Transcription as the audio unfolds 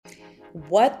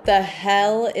What the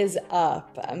hell is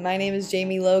up? My name is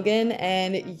Jamie Logan,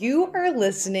 and you are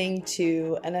listening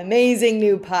to an amazing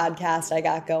new podcast I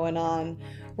got going on.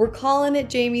 We're calling it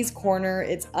Jamie's Corner.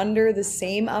 It's under the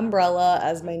same umbrella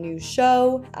as my new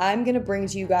show. I'm going to bring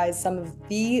to you guys some of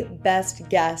the best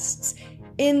guests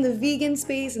in the vegan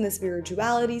space, in the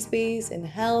spirituality space, in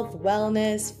health,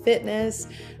 wellness, fitness.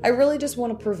 I really just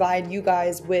want to provide you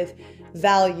guys with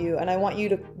value, and I want you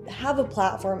to have a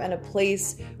platform and a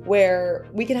place where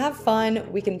we can have fun,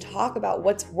 we can talk about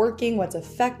what's working, what's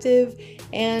effective,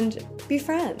 and be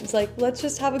friends. Like, let's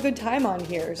just have a good time on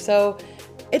here. So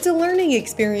it's a learning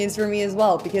experience for me as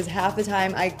well, because half the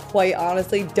time I quite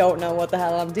honestly don't know what the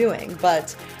hell I'm doing,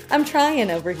 but I'm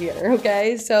trying over here,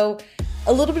 okay? So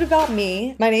a little bit about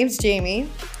me. My name's Jamie.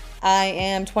 I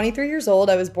am 23 years old.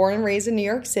 I was born and raised in New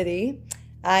York City.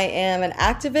 I am an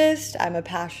activist. I'm a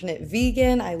passionate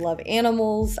vegan. I love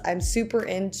animals. I'm super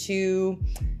into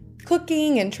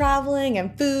cooking and traveling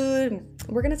and food.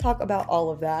 We're going to talk about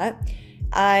all of that.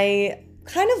 I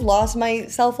kind of lost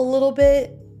myself a little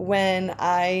bit when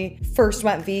I first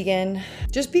went vegan,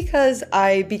 just because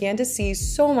I began to see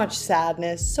so much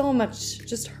sadness, so much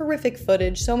just horrific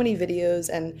footage, so many videos,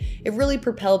 and it really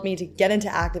propelled me to get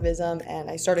into activism.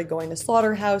 And I started going to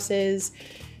slaughterhouses,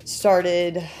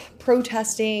 started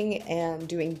protesting and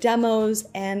doing demos,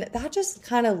 and that just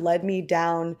kind of led me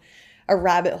down a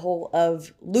rabbit hole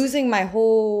of losing my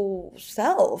whole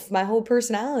self, my whole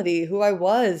personality, who I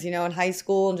was, in high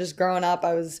school and just growing up.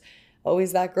 I was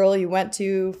always that girl you went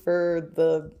to for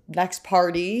the next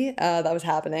party that was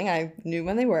happening. I knew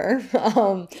when they were.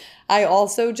 I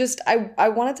also I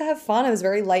wanted to have fun. I was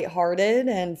very lighthearted,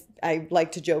 and I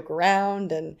like to joke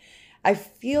around, and I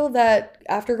feel that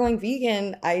after going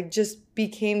vegan, I just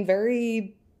became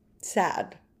very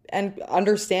sad, and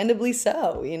understandably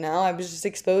so. I was just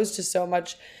exposed to so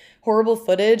much horrible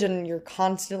footage, and you're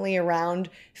constantly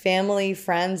around family,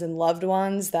 friends, and loved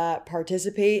ones that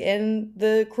participate in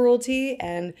the cruelty.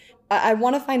 And I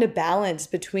want to find a balance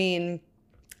between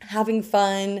having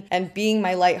fun and being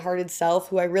my lighthearted self,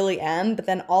 who I really am, but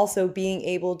then also being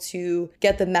able to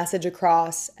get the message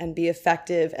across and be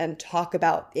effective and talk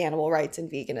about animal rights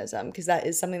and veganism, because that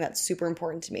is something that's super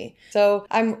important to me. So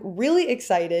I'm really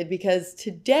excited because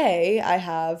today I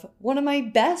have one of my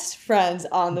best friends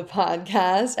on the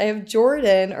podcast. I have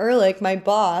Jordan Ehrlich, my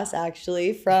boss,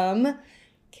 actually, from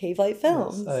Cave Light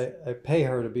Films. Yes, I pay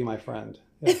her to be my friend.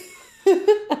 Yeah.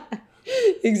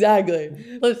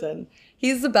 Exactly. Listen,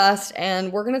 he's the best,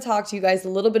 and we're going to talk to you guys a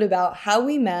little bit about how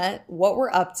we met, what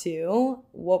we're up to,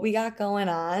 what we got going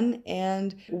on,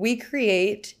 and we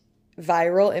create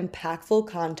viral, impactful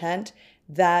content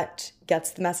that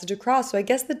gets the message across. So I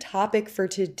guess the topic for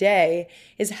today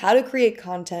is how to create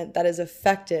content that is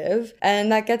effective and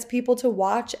that gets people to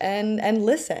watch and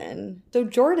listen. So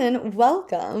Jordan,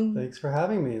 welcome. Thanks for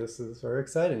having me. This is very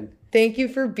exciting. Thank you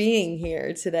for being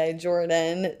here today,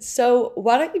 Jordan. So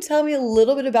why don't you tell me a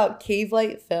little bit about Cave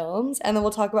Light Films, and then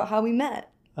we'll talk about how we met.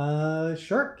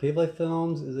 Sure. Cave Light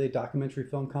Films is a documentary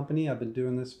film company. I've been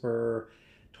doing this for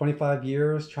 25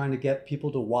 years, trying to get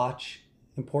people to watch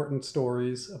important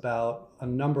stories about a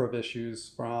number of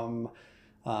issues, from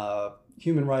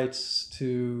human rights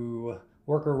to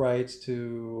worker rights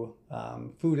to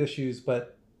food issues.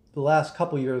 But the last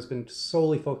couple of years been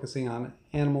solely focusing on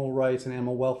animal rights and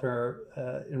animal welfare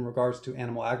in regards to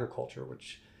animal agriculture,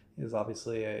 which is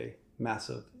obviously a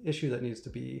massive issue that needs to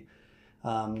be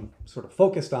sort of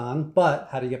focused on. But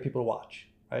how do you get people to watch,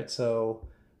 right? So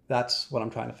that's what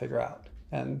I'm trying to figure out.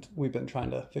 And we've been trying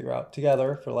to figure out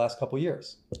together for the last couple of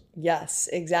years. Yes,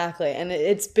 exactly. And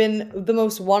it's been the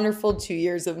most wonderful 2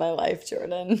 years of my life,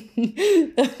 Jordan.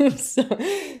 So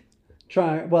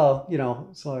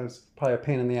it's probably a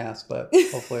pain in the ass, but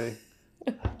hopefully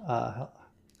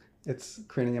it's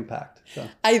creating impact. So.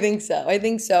 I think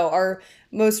so. Our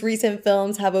most recent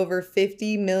films have over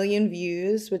 50 million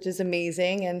views, which is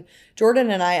amazing. And Jordan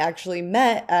and I actually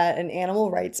met at an animal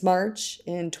rights march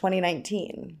in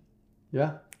 2019.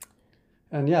 Yeah.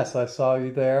 And yes, I saw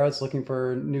you there. I was looking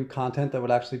for new content that would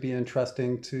actually be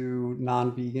interesting to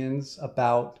non-vegans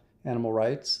about animal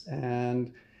rights.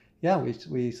 And yeah, I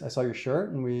saw your shirt,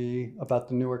 and about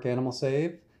the Newark Animal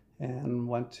Save, and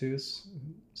went to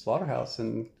Slaughterhouse.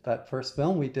 And that first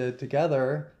film we did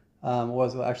together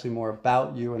was actually more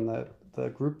about you, and the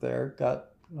group there got,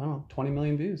 20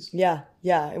 million views. Yeah,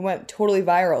 it went totally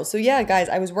viral. So yeah, guys,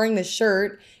 I was wearing this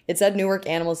shirt. It said Newark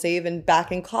Animal Save, and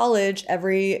back in college,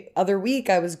 every other week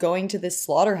I was going to this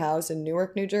slaughterhouse in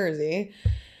Newark, New Jersey.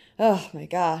 Oh my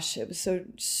gosh, it was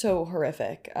so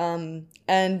horrific.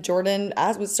 And Jordan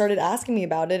started asking me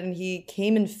about it, and he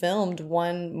came and filmed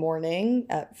one morning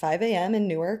at 5 a.m. in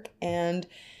Newark and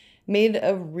made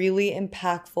a really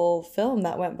impactful film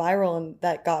that went viral and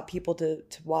that got people to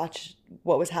watch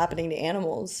what was happening to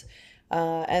animals.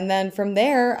 And then from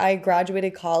there, I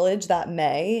graduated college that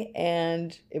May,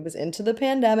 and it was into the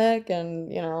pandemic.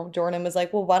 And, Jordan was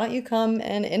like, well, why don't you come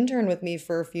and intern with me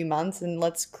for a few months and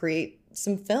let's create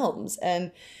some films.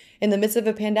 And in the midst of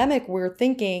a pandemic, we're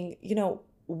thinking,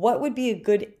 what would be a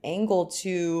good angle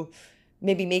to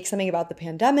maybe make something about the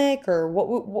pandemic, or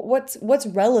what's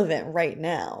relevant right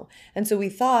now. And so we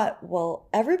thought, well,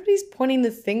 everybody's pointing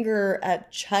the finger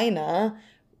at China.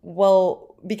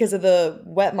 Well, because of the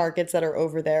wet markets that are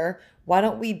over there, why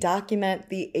don't we document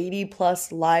the 80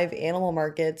 plus live animal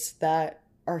markets that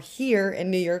are here in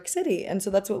New York City? And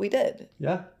so that's what we did.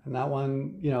 Yeah. And that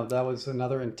one, that was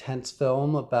another intense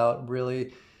film about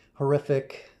really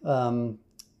horrific,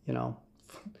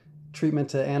 treatment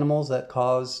to animals that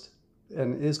caused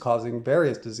and is causing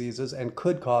various diseases and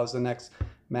could cause the next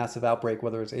massive outbreak,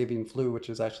 whether it's avian flu, which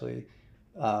is actually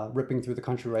ripping through the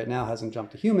country right now, hasn't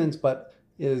jumped to humans, but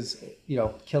is,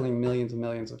 killing millions and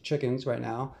millions of chickens right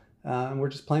now. And we're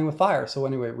just playing with fire. So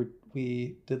anyway,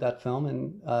 we did that film,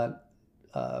 and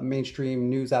mainstream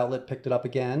news outlet picked it up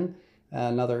again,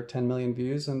 another 10 million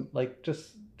views, and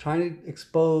just trying to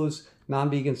expose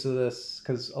non-vegans to this,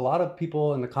 because a lot of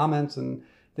people in the comments, and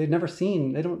they've never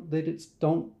seen, they just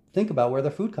don't think about where their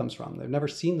food comes from. They've never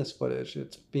seen this footage.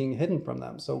 It's being hidden from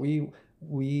them. So we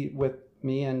with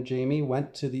me and Jamie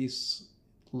went to these,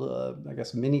 I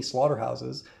guess, mini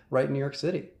slaughterhouses right in New York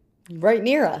City. Right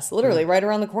near us, literally, right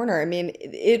around the corner. I mean,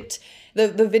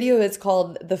 the video is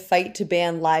called "The Fight to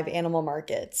Ban Live Animal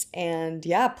Markets," and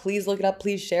yeah, please look it up,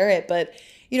 please share it. But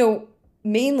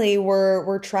mainly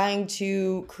we're trying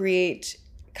to create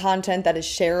content that is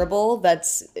shareable,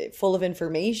 that's full of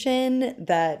information,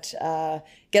 that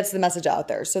gets the message out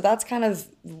there. So that's kind of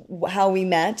how we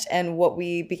met and what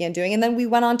we began doing. And then we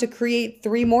went on to create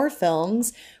 3 more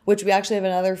films, which we actually have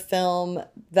another film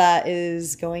that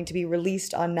is going to be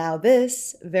released on Now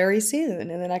This very soon,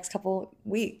 in the next couple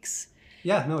weeks.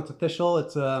 Yeah, no, it's official.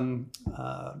 It's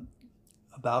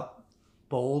about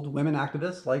bold women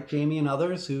activists like Jamie and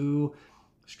others who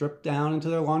strip down into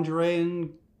their lingerie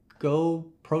and go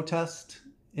protest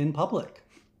in public.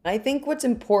 I think what's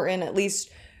important, at least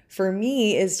for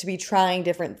me, is to be trying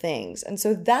different things. And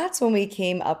so that's when we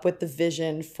came up with the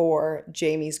vision for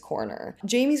Jamie's Corner.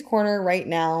 Jamie's Corner right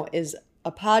now is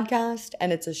a podcast,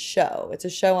 and it's a show. It's a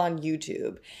show on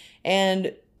YouTube.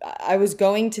 And I was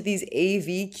going to these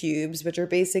AV cubes, which are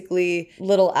basically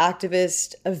little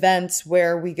activist events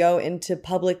where we go into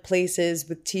public places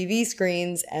with TV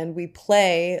screens and we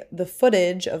play the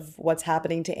footage of what's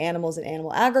happening to animals and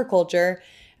animal agriculture.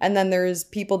 And then there's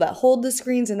people that hold the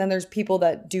screens, and then there's people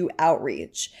that do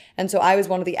outreach. And so I was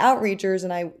one of the outreachers,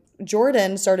 and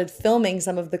Jordan started filming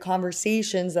some of the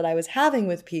conversations that I was having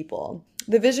with people.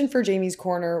 The vision for Jamie's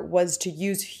Corner was to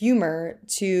use humor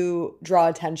to draw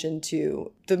attention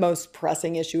to the most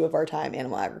pressing issue of our time,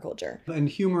 animal agriculture. And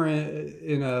humor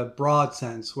in a broad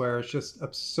sense, where it's just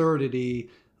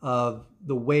absurdity of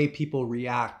the way people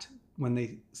react when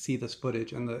they see this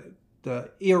footage, and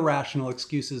the irrational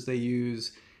excuses they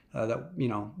use that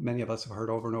many of us have heard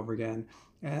over and over again,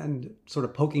 and sort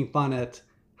of poking fun at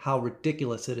how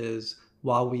ridiculous it is,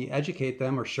 while we educate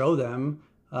them or show them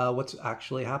what's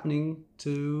actually happening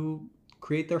to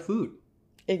create their food.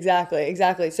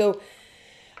 Exactly. So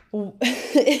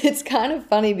it's kind of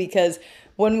funny because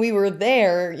when we were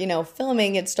there,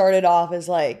 filming, it started off as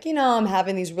I'm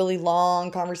having these really long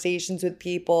conversations with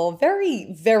people,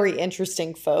 very, very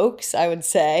interesting folks, I would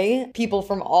say. People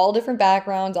from all different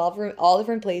backgrounds, all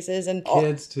different places. And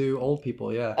kids to old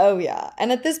people, yeah. Oh, yeah.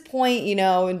 And at this point,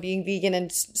 in being vegan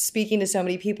and speaking to so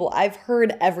many people, I've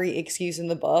heard every excuse in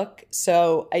the book.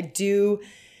 So I do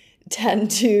tend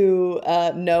to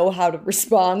know how to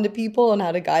respond to people and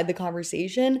how to guide the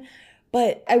conversation.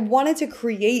 But I wanted to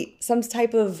create some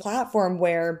type of platform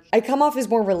where I come off as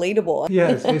more relatable. Yeah,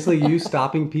 it's basically you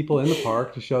stopping people in the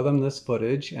park to show them this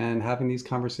footage and having these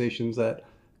conversations that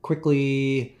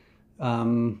quickly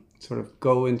sort of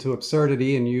go into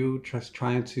absurdity, and you just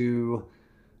trying to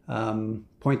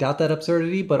point out that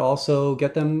absurdity, but also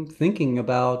get them thinking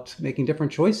about making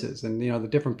different choices. And, the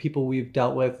different people we've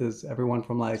dealt with is everyone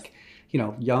from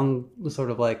young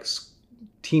sort of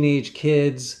teenage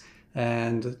kids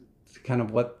and kind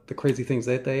of what the crazy things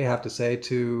that they have to say,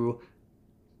 to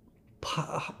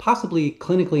possibly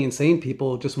clinically insane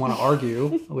people who just want to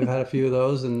argue. We've had a few of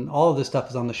those, and all of this stuff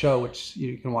is on the show, which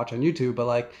you can watch on YouTube.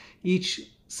 But each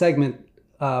segment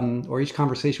or each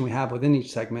conversation we have within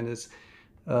each segment is,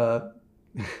 uh,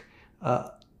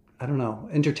 I don't know,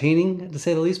 entertaining to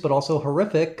say the least, but also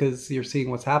horrific because you're seeing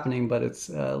what's happening. But it's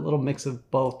a little mix of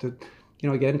both to,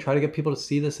 again, try to get people to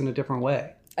see this in a different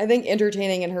way. I think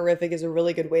entertaining and horrific is a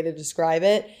really good way to describe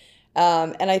it.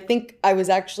 And I think I was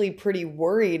actually pretty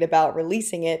worried about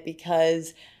releasing it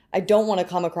because I don't want to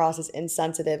come across as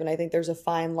insensitive. And I think there's a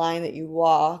fine line that you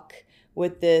walk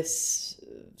with this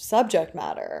subject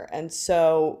matter. And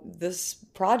so this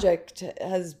project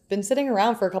has been sitting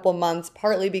around for a couple of months,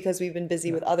 partly because we've been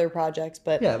busy with other projects.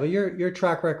 But yeah, but your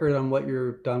track record on what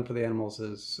you've done for the animals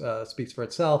is speaks for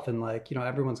itself. And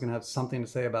everyone's gonna have something to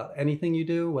say about anything you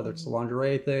do, whether it's the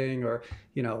lingerie thing or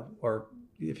or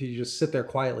if you just sit there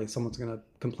quietly, someone's going to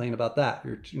complain about that.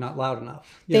 You're not loud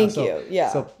enough. Thank you. Yeah.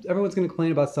 So everyone's going to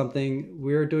complain about something.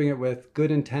 We're doing it with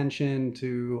good intention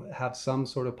to have some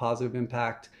sort of positive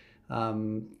impact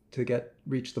to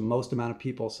reach the most amount of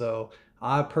people. So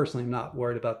I personally am not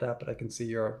worried about that, but I can see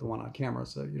you're the one on camera.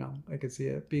 So, I could see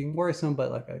it being worrisome,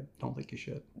 but I don't think you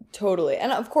should. Totally.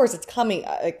 And of course it's coming.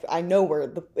 I know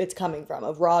where it's coming from,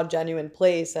 a raw, genuine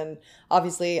place. And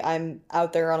obviously I'm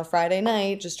out there on a Friday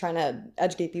night just trying to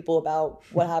educate people about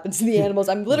what happens to the animals.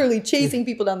 I'm literally chasing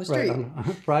people down the street. Right, on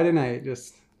Friday night,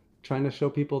 just trying to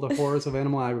show people the horrors of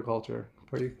animal agriculture.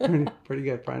 Pretty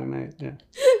good Friday night. Yeah.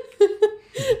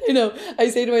 I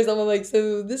say to myself, I'm like,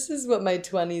 so this is what my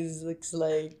 20s looks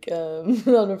like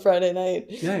on a Friday night.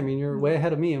 Yeah, you're way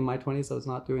ahead of me. In my 20s, I was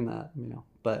not doing that,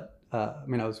 But, I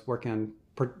was working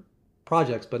on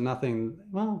projects, but nothing,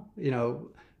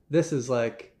 this is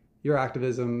like your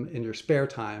activism in your spare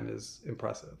time is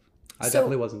impressive. I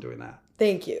definitely wasn't doing that.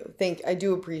 Thank you. I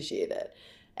do appreciate it.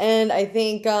 And I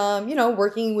think,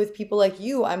 working with people like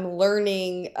you, I'm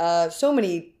learning so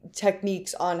many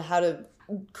techniques on how to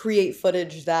create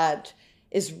footage that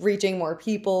is reaching more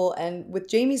people. And with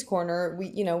Jamie's Corner,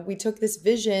 we took this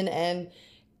vision and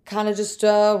kind of just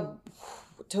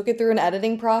took it through an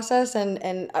editing process.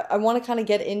 And I want to kind of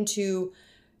get into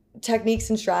techniques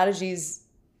and strategies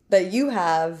that you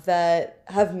have that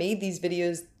have made these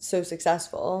videos so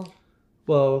successful.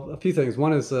 Well, a few things.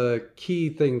 One is a key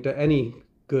thing to any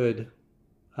good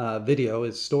video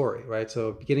is story, right?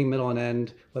 So beginning, middle, and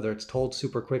end, whether it's told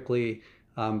super quickly,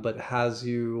 but has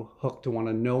you hooked to want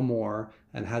to know more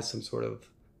and has some sort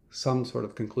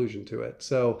of conclusion to it.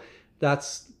 So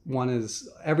that's one, is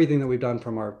everything that we've done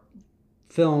from our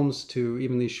films to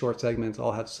even these short segments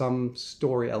all have some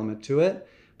story element to it.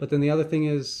 But then the other thing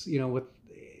is, with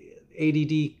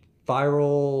ADD,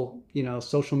 viral,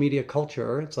 social media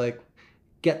culture, it's like,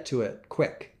 get to it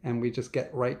quick, and we just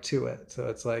get right to it. So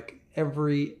it's like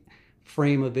every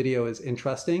frame of video is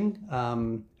interesting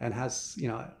and has,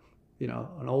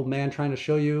 an old man trying to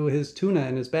show you his tuna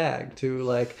in his bag to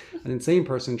like an insane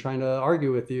person trying to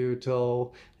argue with you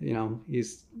till,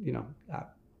 he's,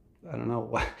 I don't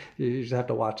know, you just have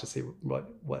to watch to see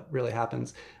what really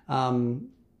happens,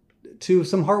 to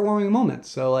some heartwarming moments.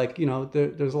 So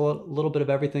there's a little bit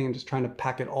of everything and just trying to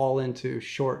pack it all into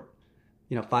short,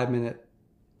 5-minute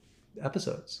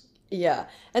episodes. Yeah.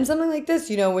 And something like this,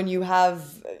 when you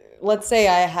have, let's say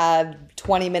I had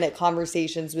 20-minute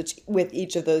conversations with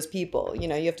each of those people, you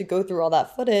have to go through all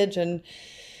that footage and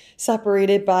separate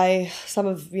it by some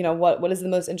of, what is the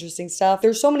most interesting stuff.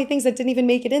 There's so many things that didn't even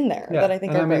make it in there that I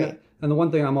think are great. And the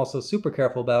one thing I'm also super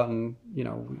careful about, and,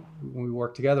 when we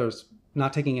work together, is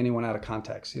not taking anyone out of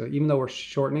context. Even though we're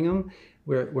shortening them,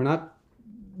 we're not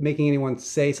making anyone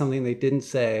say something they didn't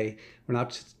say. We're not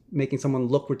just making someone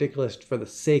look ridiculous for the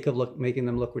sake of making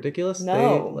them look ridiculous. No.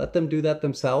 They let them do that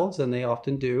themselves, and they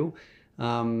often do.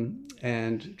 And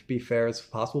to be fair as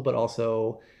possible, but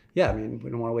also, we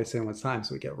don't want to waste anyone's time,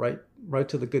 so we get right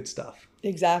to the good stuff.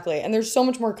 Exactly. And there's so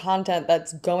much more content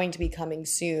that's going to be coming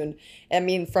soon.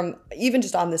 From even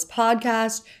just on this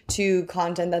podcast to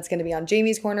content that's going to be on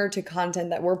Jamie's Corner to content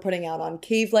that we're putting out on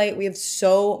Cave Light. We have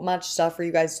so much stuff for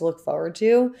you guys to look forward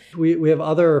to. We have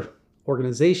other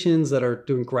organizations that are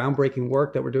doing groundbreaking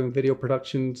work that we're doing video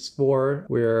productions for.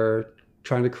 We're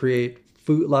trying to create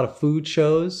a lot of food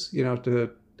shows,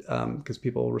 because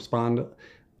people respond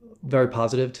very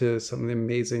positive to some of the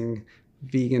amazing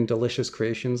vegan, delicious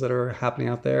creations that are happening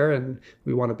out there. And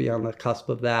we want to be on the cusp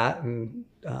of that. And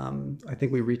I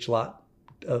think we reach a lot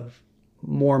of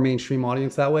more mainstream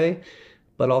audience that way,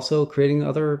 but also creating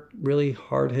other really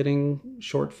hard-hitting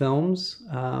short films.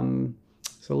 So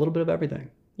a little bit of everything.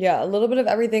 Yeah, a little bit of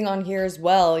everything on here as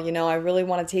well. I really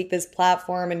want to take this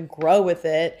platform and grow with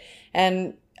it.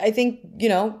 And I think,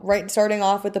 starting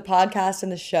off with the podcast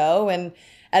and the show and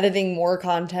editing more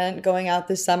content, going out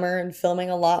this summer and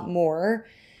filming a lot more.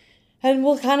 And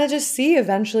we'll kind of just see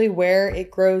eventually where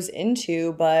it grows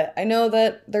into. But I know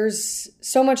that there's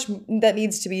so much that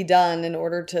needs to be done in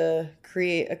order to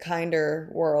create a kinder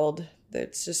world.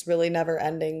 It's just really never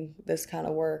ending, this kind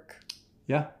of work.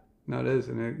 Yeah, no, it is.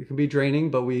 And it can be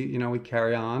draining, but we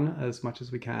carry on as much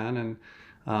as we can.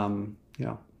 And,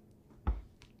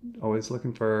 always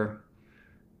looking for,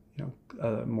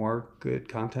 more good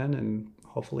content and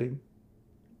hopefully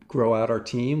grow out our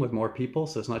team with more people.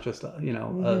 So it's not just,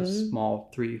 a small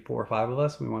 3, 4, 5 of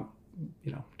us. We want,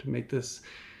 to make this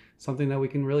something that we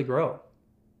can really grow.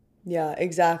 Yeah,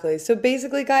 exactly. So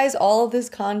basically, guys, all of this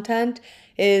content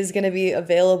is going to be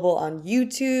available on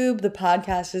YouTube. The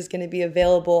podcast is going to be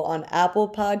available on Apple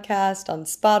Podcast, on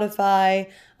Spotify,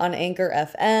 on Anchor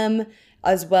FM,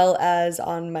 as well as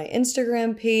on my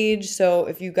Instagram page. So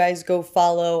if you guys go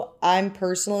follow, I'm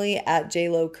personally at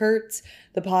JLo Kurtz.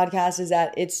 The podcast is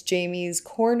at It's Jamie's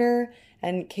Corner,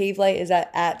 and Cave Light is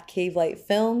at Cave Light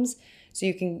Films. So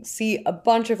you can see a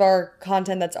bunch of our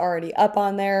content that's already up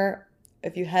on there.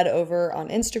 If you head over on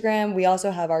Instagram, we also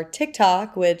have our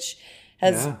TikTok, which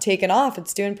has taken off.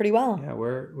 It's doing pretty well. Yeah,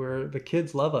 we're the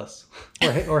kids love us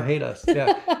or hate us.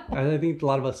 Yeah, I think a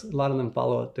lot of them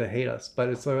follow it to hate us. But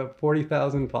it's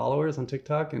 40,000 followers on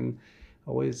TikTok, and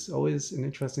always an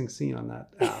interesting scene on that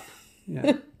app.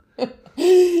 Yeah.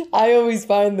 I always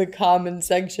find the comment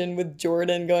section with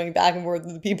Jordan going back and forth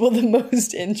with the people the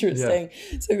most interesting.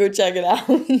 Yeah. So go check it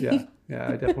out. Yeah,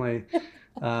 I definitely.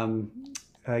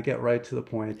 I get right to the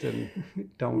point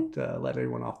and don't let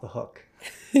anyone off the hook.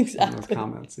 Exactly. In those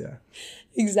comments, yeah.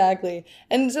 Exactly.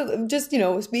 And so just,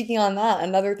 speaking on that,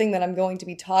 another thing that I'm going to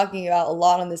be talking about a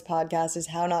lot on this podcast is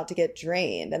how not to get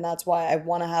drained. And that's why I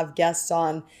want to have guests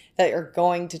on that are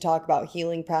going to talk about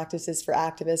healing practices for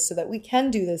activists so that we can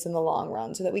do this in the long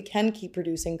run, so that we can keep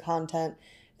producing content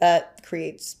that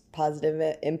creates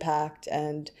positive impact.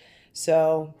 And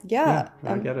so, yeah.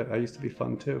 I get it. I used to be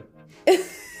fun too.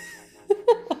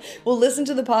 Well, listen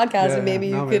to the podcast and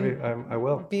maybe I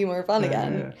will be more fun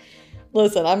again. Yeah.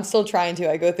 Listen, I'm still trying to.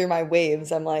 I go through my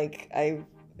waves. I'm like,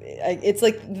 it's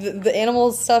like the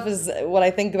animal stuff is what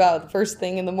I think about first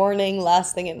thing in the morning,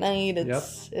 last thing at night.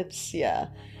 It's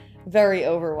very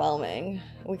overwhelming.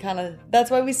 That's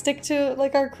why we stick to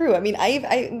like our crew. I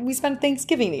mean, we spend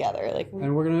Thanksgiving together.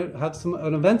 And we're going to have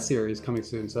an event series coming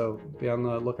soon. So be on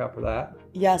the lookout for that.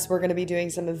 Yes, we're going to be doing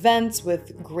some events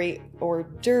with great hors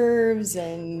d'oeuvres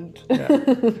and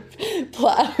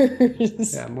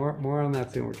platters. Yeah, more on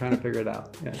that soon. We're trying to figure it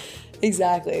out. Yeah.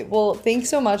 Exactly. Well, thanks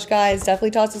so much, guys.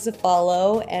 Definitely toss us a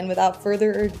follow. And without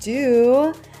further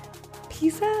ado,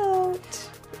 peace out.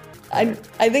 I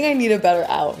think I need a better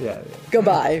out. Yeah.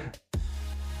 Goodbye.